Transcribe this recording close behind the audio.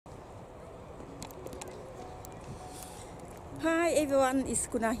Hi everyone, it's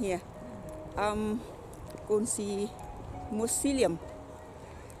Kuna here. Going to see Mauseleum.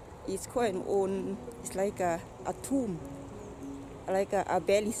 It's quite an old, it's like a tomb, like a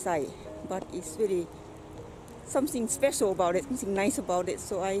belly site, but it's really something special about it, something nice about it.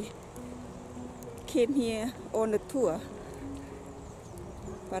 So I came here on the tour,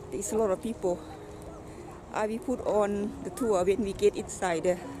 but it's a lot of people. I will put on the tour when we get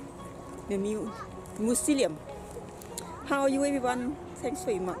inside the Mauseleum. How are you everyone? Thanks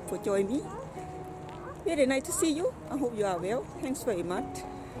very much for joining me. Very nice to see you. I hope you are well. Thanks very much.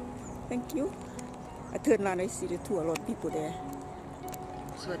 Thank you. I turn around, I see the tour, a lot of people there.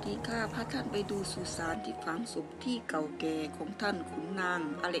 สวัสดีค่ะพาท่านไปดูสุสานที่ฝังศพที่เก่าแก่ของท่านขุนนาง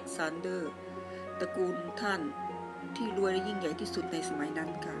อเล็กซานเดอร์ตระกูลท่านที่รวยและยิ่งใหญ่ที่สุดในสมัยนั้น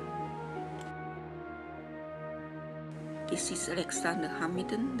ค่ะ This is Alexander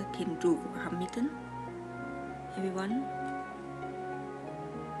Hamilton, the 10th Duke of Hamilton. Everyone.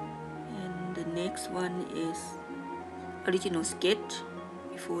 And the next one is original sketch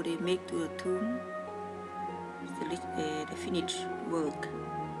before they make to the tomb. The finished work.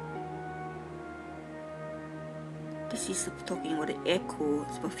 This is talking about the echo.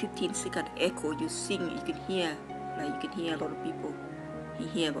 It's about 15-second echo. You sing, you can hear, like you can hear a lot of people. You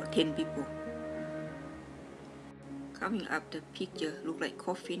hear about 10 people. Coming up, the picture look like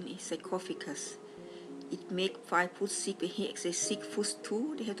coffin. It's sarcophagus. It make 5 foot 6, but he actually 6 foot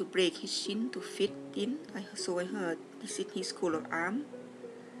 2. They have to break his shin to fit in. So I heard this is his coat of arms.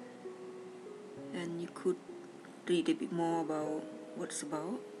 And you could read a bit more about what it's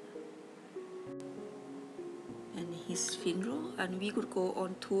about. And his funeral. And we could go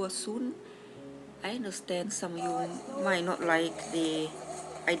on tour soon. I understand some of you might not like the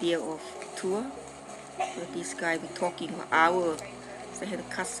idea of tour. But this guy be talking for hours. So I had to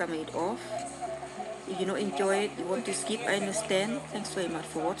cut some of it off. If you don't enjoy it, you want to skip, I understand. Thanks very much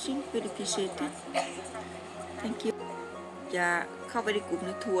for watching. Really appreciate it. Thank you. อย่าเข้าไปในกลุ่มใ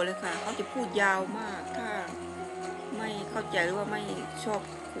นทัวร์เลยค่ะเขาจะพูดยาวมากถ้าไม่เข้าใจหรือว่าไม่ชอบ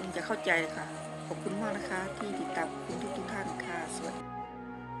คงจะเข้าใจเลยค่ะขอบคุณมากนะคะที่ติดตามคุณทุกท่านค่ะสวัสดี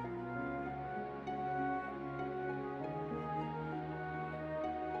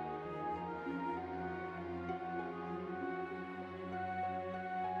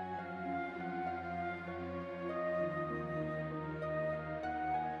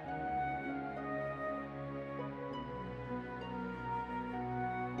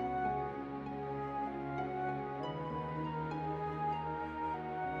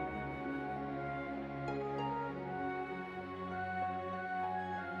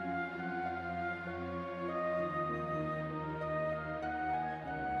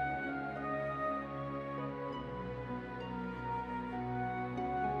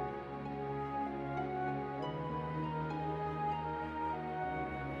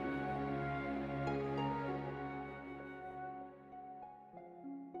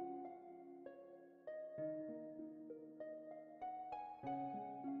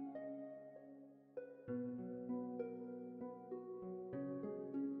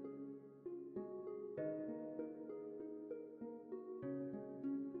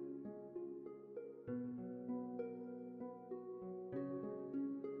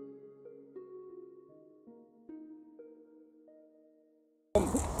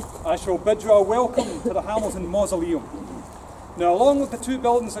I shall bid you a welcome to the Hamilton Mausoleum. Now, along with the 2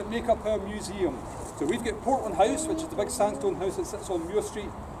 buildings that make up our museum, so we've got Portland House, which is the big sandstone house that sits on Muir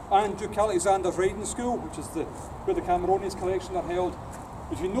Street, and Duke Alexander's Riding School, which is where the Cameronians collection are held.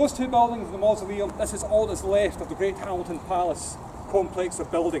 Between those 2 buildings and the mausoleum, this is all that's left of the great Hamilton Palace complex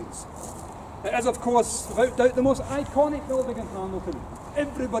of buildings. It is, of course, without doubt, the most iconic building in Hamilton.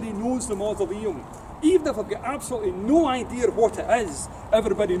 Everybody knows the mausoleum. Even if I've got absolutely no idea what it is,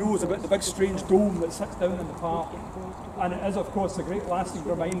 everybody knows about the big strange dome that sits down in the park. And it is, of course, a great lasting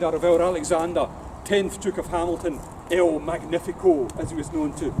reminder of our Alexander, 10th Duke of Hamilton, El Magnifico, as he was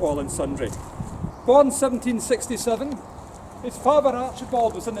known to all and sundry. Born 1767, his father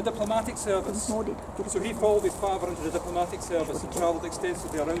Archibald was in the diplomatic service. So he followed his father into the diplomatic service and travelled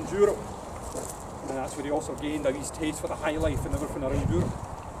extensively around Europe. And that's where he also gained a wee taste for the high life and everything around Europe.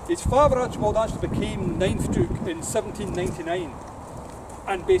 His father Archibald actually became 9th Duke in 1799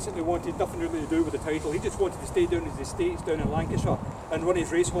 and basically wanted nothing really to do with the title. He just wanted to stay down his estates down in Lancashire and run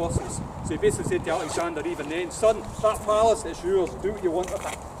his racehorses. So he basically said to Alexander even then, son, that palace is yours, do what you want with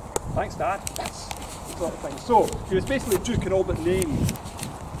it. Thanks Dad. Sort of thing. So he was basically Duke in all but name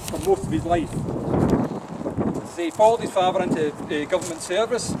for most of his life. So he followed his father into government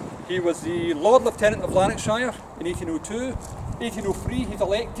service. He was the Lord Lieutenant of Lanarkshire in 1802. 1803 he's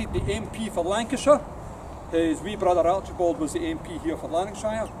elected the MP for Lancashire, His wee brother Archibald was the MP here for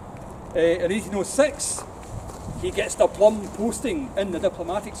Lanarkshire. In 1806, he gets the plum posting in the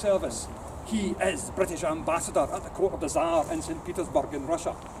diplomatic service. He is the British ambassador at the court of the Tsar in St. Petersburg in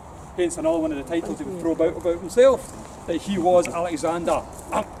Russia. Hence another one of the titles he would throw about himself, that he was Alexander.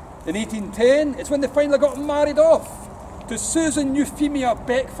 In 1810, it's when they finally got married off to Susan Euphemia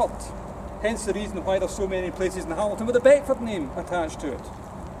Beckford. Hence the reason why there's so many places in Hamilton with the Beckford name attached to it.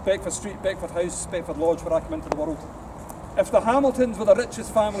 Beckford Street, Beckford House, Beckford Lodge, where I come into the world. If the Hamiltons were the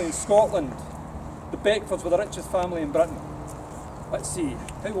richest family in Scotland, the Beckfords were the richest family in Britain. Let's see,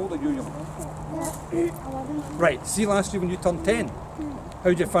 how old are you, young? Right, see last year when you turned 10,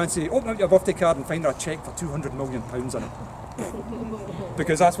 how do you fancy opening up your birthday card and finding a cheque for £200 million in it?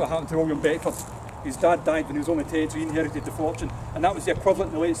 Because that's what happened to William Beckford. His dad died when he was only 10, so he inherited the fortune, and that was the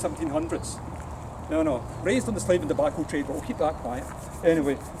equivalent in the late 1700s. No, raised on the slave and tobacco trade, but we'll keep that quiet.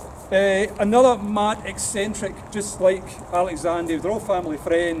 Anyway, another mad eccentric, just like Alexander, their old family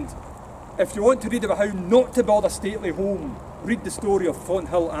friend. If you want to read about how not to build a stately home, read the story of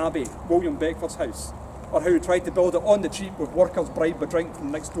Fonthill Abbey, William Beckford's house, or how he tried to build it on the cheap with workers bribed with drink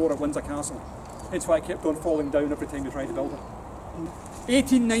from next door at Windsor Castle. That's why it kept on falling down every time he tried to build it.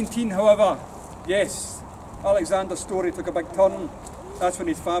 1819, however, yes, Alexander's story took a big turn. That's when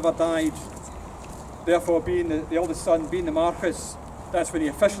his father died. Therefore, being the eldest son, being the Marquess, that's when he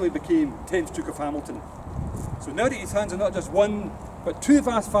officially became 10th Duke of Hamilton. So now that his hands are not just one, but two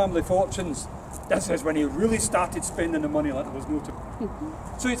vast family fortunes, this is when he really started spending the money like there was no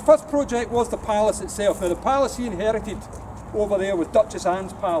tomorrow. So his first project was the palace itself. Now the palace he inherited over there was Duchess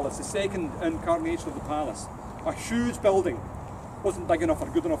Anne's palace, the second incarnation of the palace. A huge building, wasn't big enough or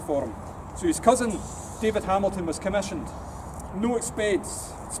good enough for him. So his cousin, David Hamilton, was commissioned, no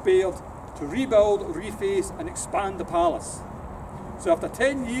expense spared, to rebuild, reface and expand the palace. So after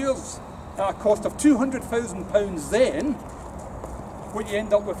 10 years, at a cost of £200,000 then, what you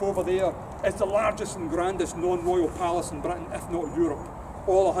end up with over there is the largest and grandest non-royal palace in Britain, if not Europe.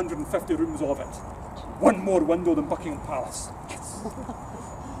 All 150 rooms of it. One more window than Buckingham Palace. Yes.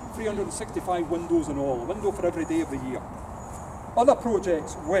 365 windows in all, a window for every day of the year. Other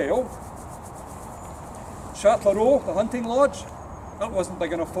projects, well, Châtellerault, the hunting lodge, that wasn't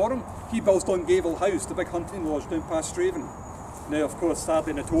big enough for him. He builds Dungavel House, the big hunting lodge down past Straven. Now, of course,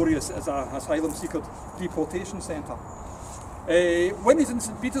 sadly notorious as an asylum-seeker deportation centre. When he's in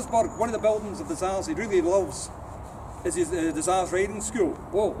St. Petersburg, one of the buildings of the Tsar's he really loves is the Tsar's riding school.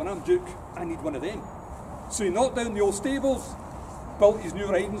 Oh, when I'm Duke, I need one of them. So he knocked down the old stables, built his new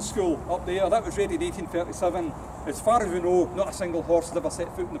riding school up there. That was ready in 1837. As far as we know, not a single horse has ever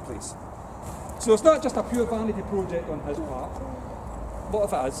set foot in the place. So it's not just a pure vanity project on his part. A lot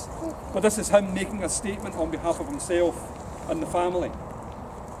of it is. But this is him making a statement on behalf of himself and the family.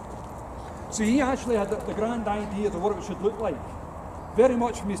 So he actually had the grand ideas of what it should look like. Very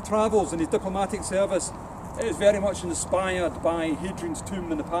much from his travels and his diplomatic service, it is very much inspired by Hadrian's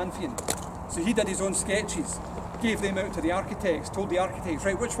tomb in the Pantheon. So he did his own sketches, gave them out to the architects, told the architects,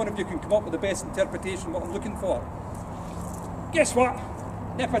 right, which one of you can come up with the best interpretation of what I'm looking for? Guess what?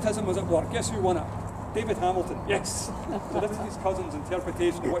 Nepotism was at work. Guess who won it? David Hamilton, yes. So this is his cousin's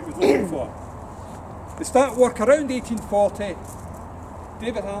interpretation of what he was looking for. They start work around 1840.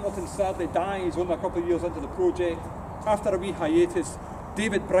 David Hamilton sadly dies only a couple of years into the project. After a wee hiatus,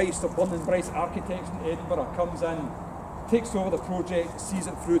 David Bryce of London Bryce Architects in Edinburgh comes in, takes over the project, sees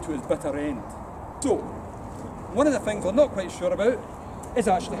it through to its bitter end. So, one of the things we're not quite sure about is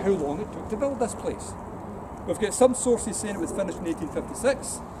actually how long it took to build this place. We've got some sources saying it was finished in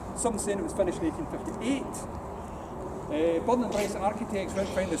 1856, some saying it was finished in 1858. London Bryce Architects weren't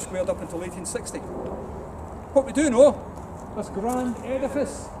finally squared up until 1860. What we do know, this grand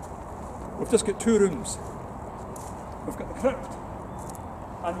edifice, we've just got two rooms. We've got the crypt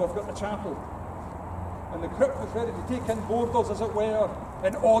and we've got the chapel. And the crypt was ready to take in boarders, as it were,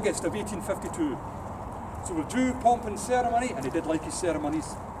 in August of 1852. So with due pomp and ceremony, and he did like his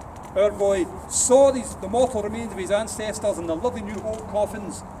ceremonies, our boy saw the mortal remains of his ancestors in the lovely new old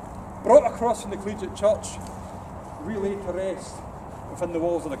coffins, brought across from the collegiate church, relayed to rest within the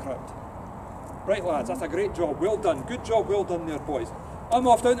walls of the crypt. Right lads, that's a great job, well done, good job, well done there boys. I'm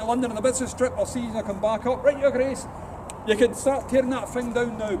off down to London on the business trip, I'll see you when I come back up. Right your grace, you can start tearing that thing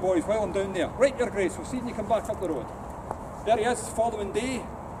down now boys, while I'm down there. Right your grace, we'll see you when you come back up the road. There he is, the following day,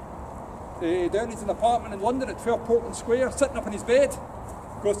 down in his apartment in London at 12 Portland Square, sitting up in his bed,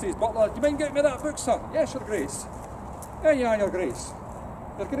 goes to his butler, do you mind getting me that book sir? Yes your grace. Yeah, your grace.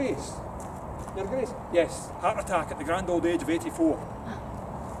 Your grace. Your grace? Yes, heart attack at the grand old age of 84.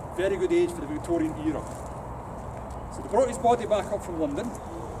 Very good age for the Victorian era. So they brought his body back up from London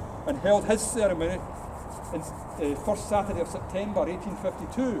and held his ceremony in the first Saturday of September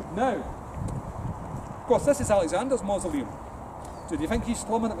 1852. Now, of course, this is Alexander's mausoleum. So do you think he's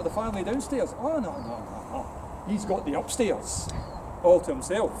slumming it with the family downstairs? Oh, no. He's got the upstairs all to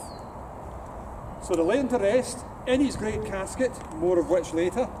himself. So they lay him to rest in his great casket, more of which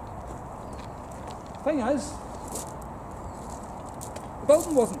later. Thing is, the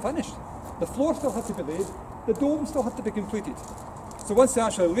building wasn't finished. The floor still had to be laid, the dome still had to be completed. So once they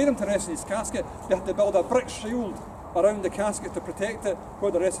actually laid him to rest in his casket, they had to build a brick shield around the casket to protect it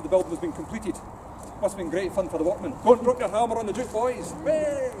while the rest of the building was being completed. Must have been great fun for the workmen. Don't drop your hammer on the Duke, boys.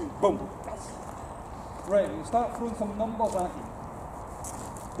 Boom. Right, you start throwing some numbers at you.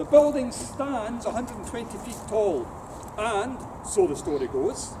 The building stands 120 feet tall, and, so the story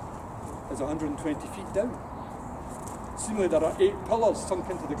goes, is 120 feet down. Seemingly there are 8 pillars sunk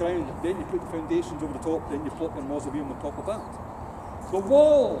into the ground, then you put the foundations over the top, then you plot your mausoleum on top of that. The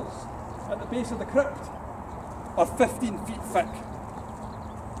walls at the base of the crypt are 15 feet thick.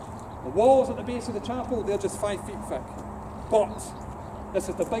 The walls at the base of the chapel, they're just 5 feet thick. But this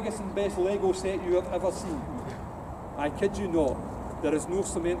is the biggest and best Lego set you have ever seen. I kid you not, there is no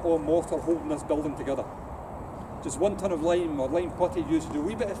cement or mortar holding this building together. Just 1 ton of lime or lime putty used to do a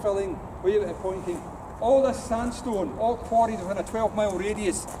wee bit of filling, a wee bit of pointing. All this sandstone, all quarried within a 12-mile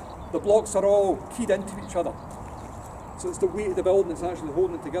radius, the blocks are all keyed into each other. So it's the weight of the building that's actually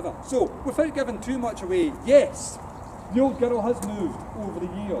holding it together. So, without giving too much away, yes, the old girl has moved over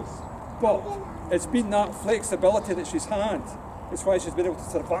the years, but it's been that flexibility that she's had. It's why she's been able to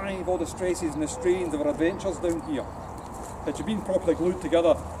survive all the stresses and the strains of her adventures down here. Had she been properly glued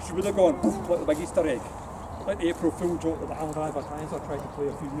together, she would have gone poof, like the big Easter egg. Like the April Fool joke that the Highland advertiser tried to play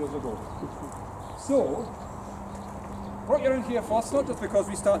a few years ago. So, brought you around here first, not just because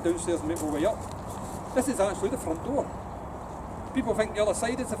we start downstairs and make our way up. This is actually the front door. People think the other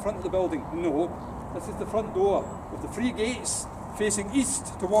side is the front of the building. No, this is the front door with the 3 gates facing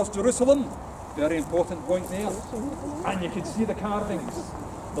east towards Jerusalem. Very important point there. And you can see the carvings,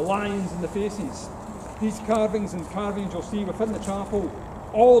 the lions and the faces. These carvings and carvings you'll see within the chapel,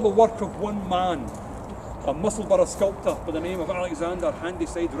 all the work of one man, a Musselburgh sculptor by the name of Alexander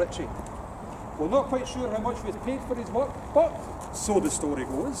Handyside Ritchie. We're not quite sure how much was paid for his work, but so the story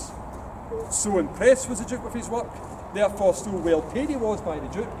goes. So impressed was the Duke with his work, therefore so well paid he was by the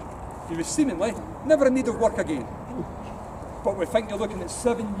Duke, he was seemingly never in need of work again. But we think you're looking at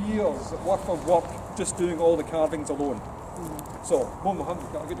 7 years worth of work just doing all the carvings alone. So,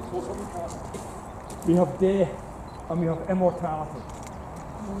 I'll get a closer look at it. We have death and we have immortality.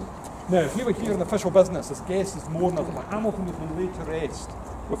 Now, if we were here in official business as guests, as mourners, but Hamilton was been laid to rest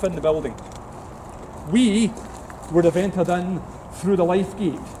within the building, we would have entered in through the life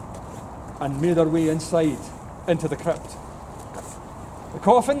gate and made our way inside into the crypt. The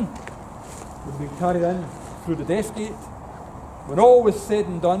coffin would have been carried in through the death gate. When all was said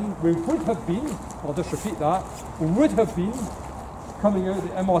and done, we would have been, I'll just repeat that, we would have been coming out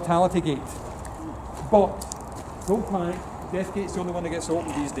the immortality gate. But don't panic, death gate's the only one that gets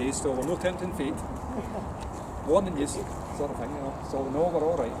opened these days, so we're no tempting fate. Warning you, sort of thing, you know, so we know we're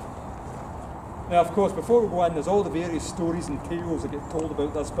alright. Now, of course, before we go in, there's all the various stories and tales that get told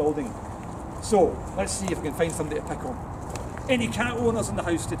about this building. So, let's see if we can find somebody to pick on. Any cat owners in the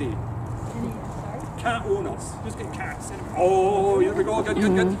house today? Cat owners. Just get cats. Oh, here we go,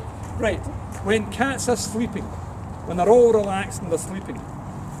 good. Right, when cats are sleeping, when they're all relaxed and they're sleeping,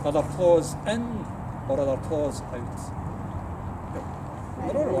 are their claws in or are their claws out?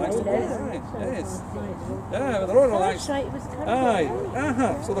 They're all relaxed. Right, yes. Yeah, they're all relaxed.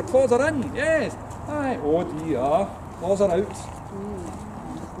 Aye, so their claws are in, yes. Aye, oh dear, claws are out.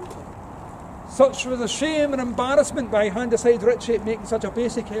 Such was the shame and embarrassment by Handyside Ritchie at making such a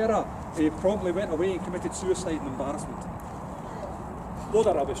basic error. He promptly went away and committed suicide in embarrassment. Load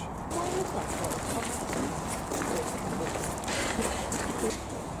of rubbish.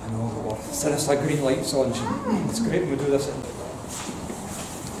 I know, sinister green lights on. It's great when we do this.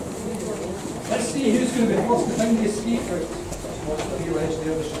 Let's see who's going to be first to find the escape route.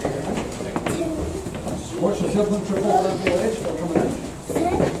 Watch yourself on triple over the ledge for coming in.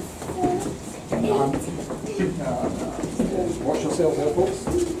 Watch yourself there, folks.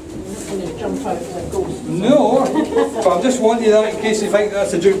 I'm going to jump out of the ghost. No, but I'm just warning you that in case you think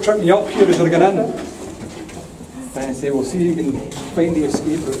that's the Duke tripping you up here as you're going in. And say, we'll see if you can find the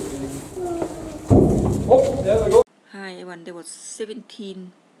escape route. Oh, there we go. Hi everyone, there was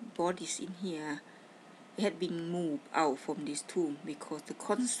 17 bodies in here. They had been moved out from this tomb because the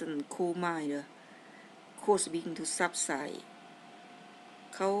constant coal mine caused being to subside.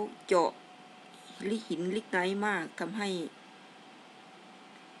 เขาเจาะหินลิกไนท์มากทำให้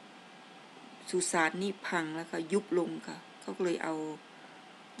สุสานนี่พังแล้วก็ยุบลงค่ะเขาก็เลย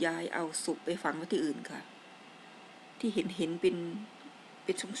ย้ายเอาศพไปฝังไว้ที่อื่นค่ะที่เห็นเป็น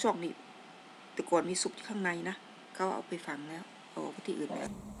ช่องๆนี่แต่ก่อนมีศพอยู่ข้างในนะเขาเอาไปฝังแล้วเอาไปที่อื่นแล้ว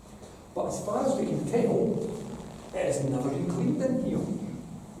But as far as we can tell, it has never been cleaned in here.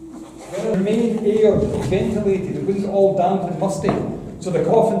 There remained air, ventilated, it wasn't all damp and musty, so the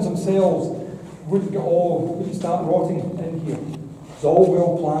coffins themselves wouldn't start rotting in here. It's all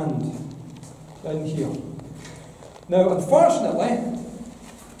well planned in here. Now, unfortunately,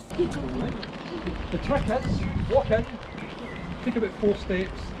 the trick is walk in, take about 4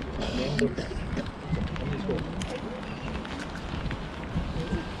 steps, and then go.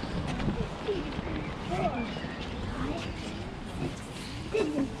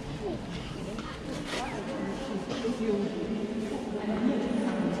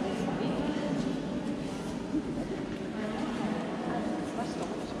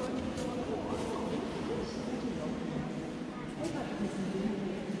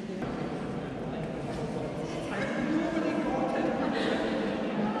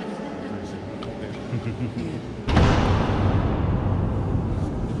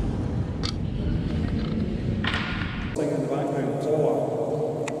 In the background,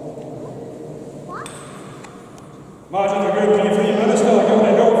 Martin the Good Free Minister, going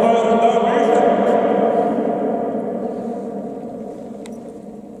to help fire and down music.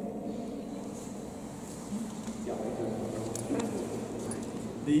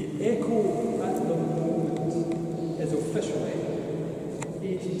 The echo at the moment is officially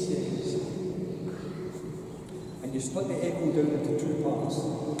 18 seconds. And you split the echo down into 2 parts.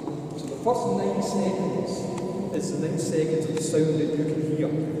 So the first 9 seconds is the 9 seconds of sound that you can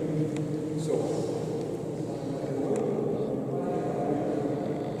hear. So.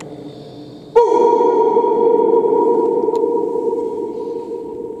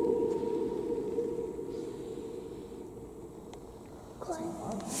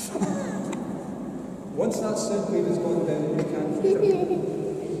 Once that sound wave has gone down, you can't hear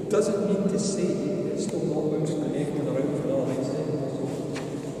it. Doesn't mean to say it's still not bouncing and echoing around for another 9 seconds. So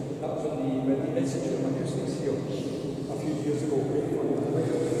that was when the Institute of Acoustics here a few years ago.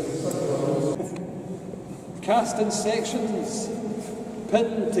 Cast in sections,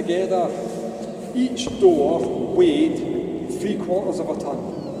 pinned together, each door weighed 3/4 of a ton.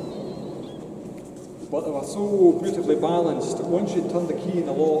 But they were so beautifully balanced that once you turned the key in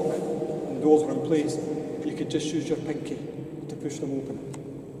the lock and the doors were in place, you could just use your pinky to push them open.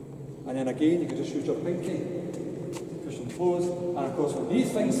 And then again, you could just use your pinky, push them closed, and of course when these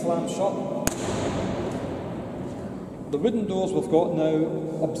things slam shut, the wooden doors we've got now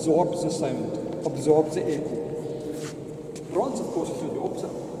absorbs the sound, absorbs the echo. Bronze, of course, is doing the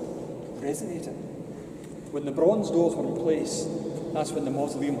opposite, resonating. When the bronze doors were in place, that's when the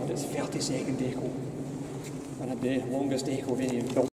mausoleum had its 30-second echo, and had the longest echo of any built.